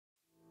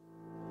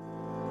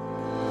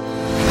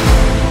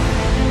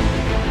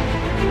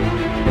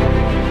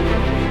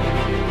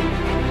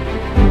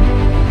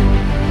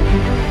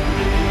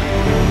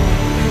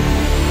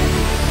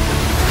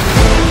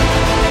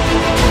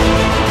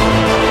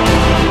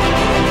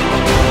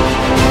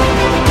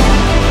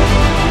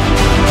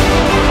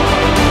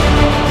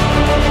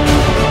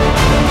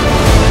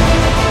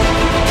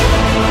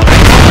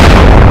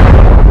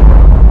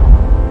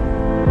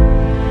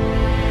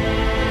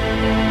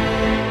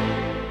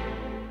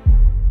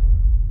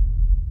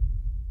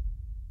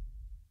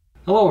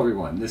Hello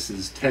everyone, this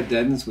is Ted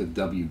Deddens with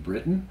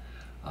W.Britain.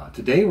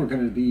 Today we're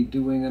going to be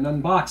doing an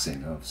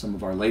unboxing of some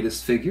of our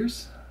latest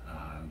figures.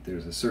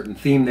 There's a certain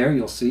theme there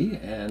you'll see,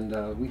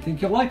 and we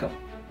think you'll like them.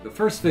 The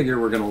first figure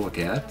we're going to look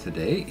at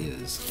today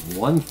is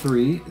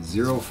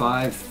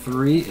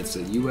 13053. It's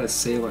a U.S.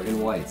 Sailor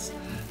in whites.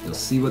 You'll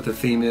see what the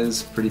theme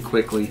is pretty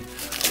quickly.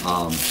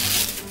 I'll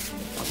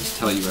just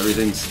tell you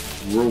everything's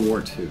World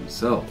War II.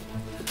 So,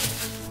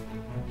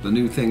 the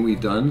new thing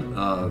we've done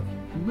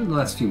in the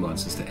last few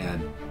months is to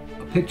add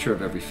a picture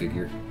of every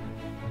figure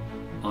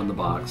on the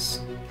box,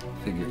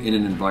 figure in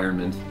an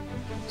environment,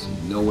 so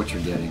you know what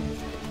you're getting.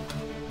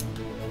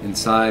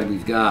 Inside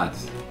we've got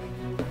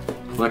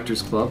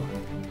Collector's Club.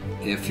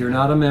 If you're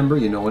not a member,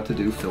 you know what to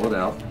do, fill it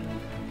out.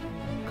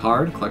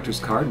 Card, collector's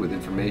card with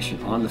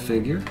information on the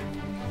figure,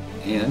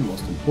 and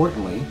most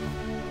importantly,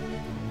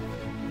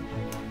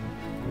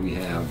 we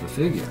have the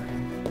figure.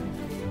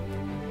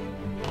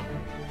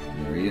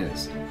 There he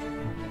is.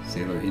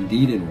 Sailor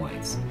indeed in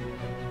whites.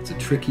 It's a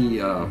tricky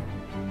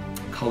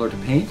color to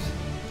paint,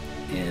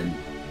 and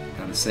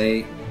gotta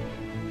say,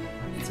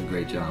 it's a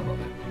great job of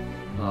it.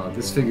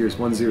 This figure is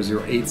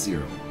 10080,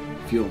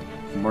 Field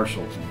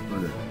Marshal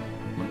Bernard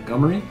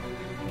Montgomery.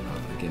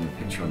 Again, the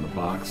picture on the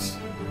box.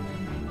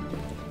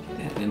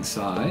 And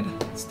inside,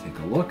 let's take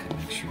a look and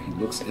make sure he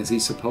looks as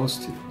he's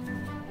supposed to.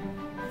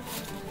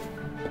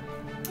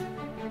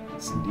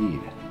 Yes,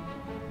 indeed.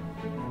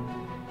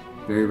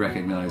 Very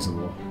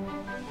recognizable.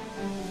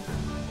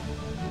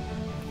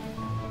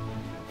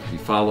 Be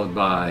followed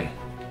by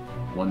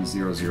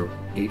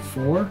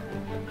 10084,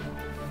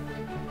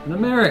 an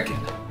American,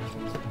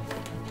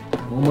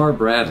 Omar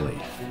Bradley,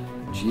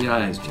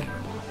 GI's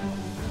General.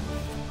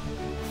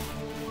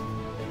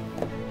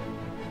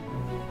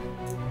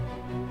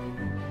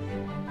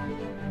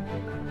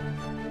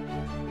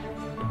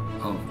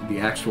 Of the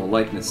actual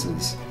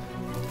likenesses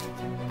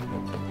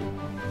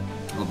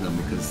of them,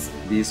 because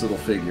these little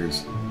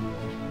figures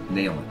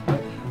nail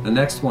it. The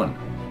next one,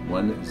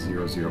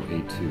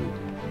 10082.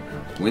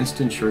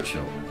 Winston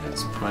Churchill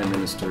as Prime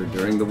Minister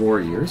during the war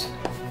years.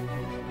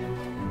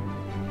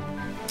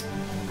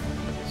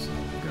 So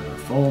we've got our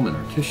foam and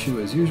our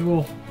tissue as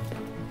usual.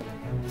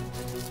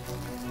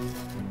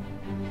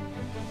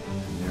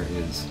 And there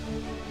is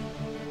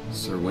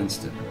Sir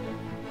Winston.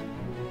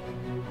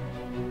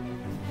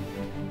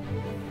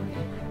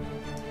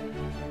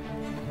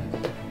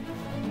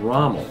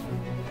 Rommel,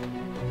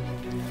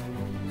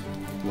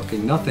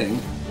 looking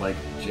nothing like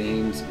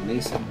James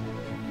Mason,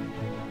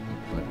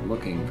 but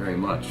looking very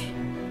much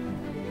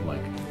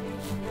like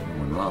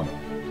Norman Rommel.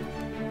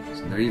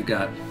 So there you've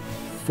got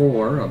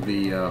 4 of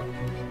the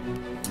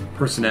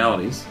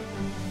personalities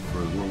for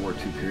the World War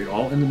II period,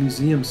 all in the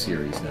museum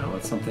series now.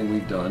 That's something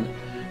we've done,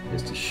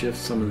 is to shift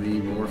some of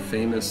the more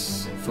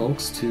famous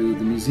folks to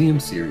the museum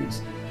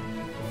series.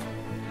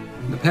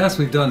 In the past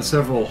we've done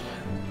several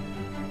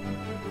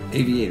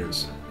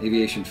aviators,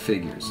 aviation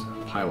figures,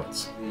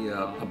 pilots.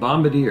 A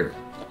bombardier.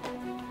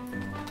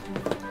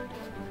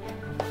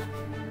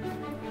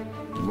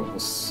 And what we'll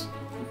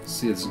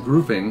see its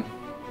grouping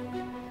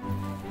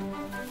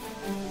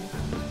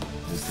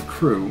is the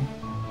crew.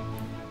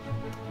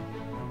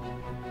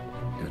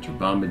 You got your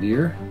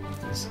bombardier,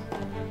 his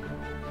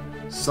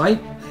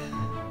sight,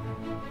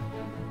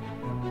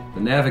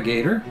 the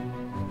navigator,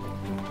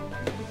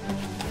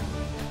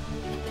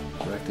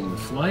 directing the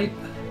flight,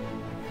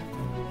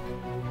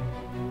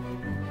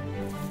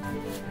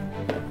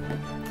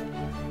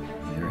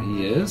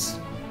 he is.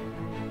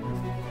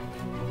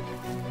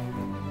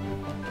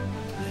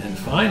 And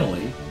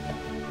finally,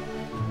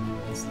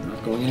 it's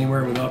not going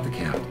anywhere without the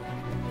captain.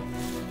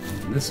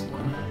 And this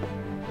one,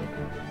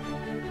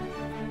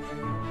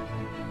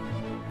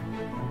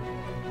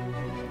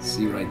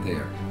 see right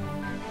there.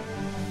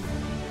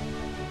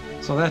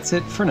 So that's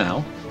it for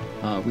now.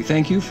 We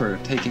thank you for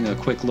taking a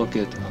quick look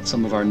at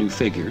some of our new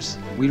figures.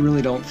 We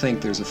really don't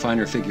think there's a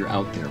finer figure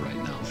out there right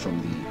now,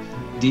 from the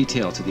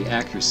detail to the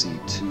accuracy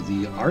to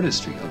the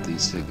artistry of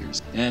these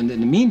figures. And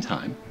in the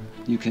meantime,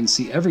 you can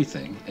see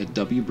everything at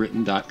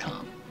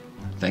wbritain.com.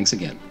 Thanks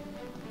again.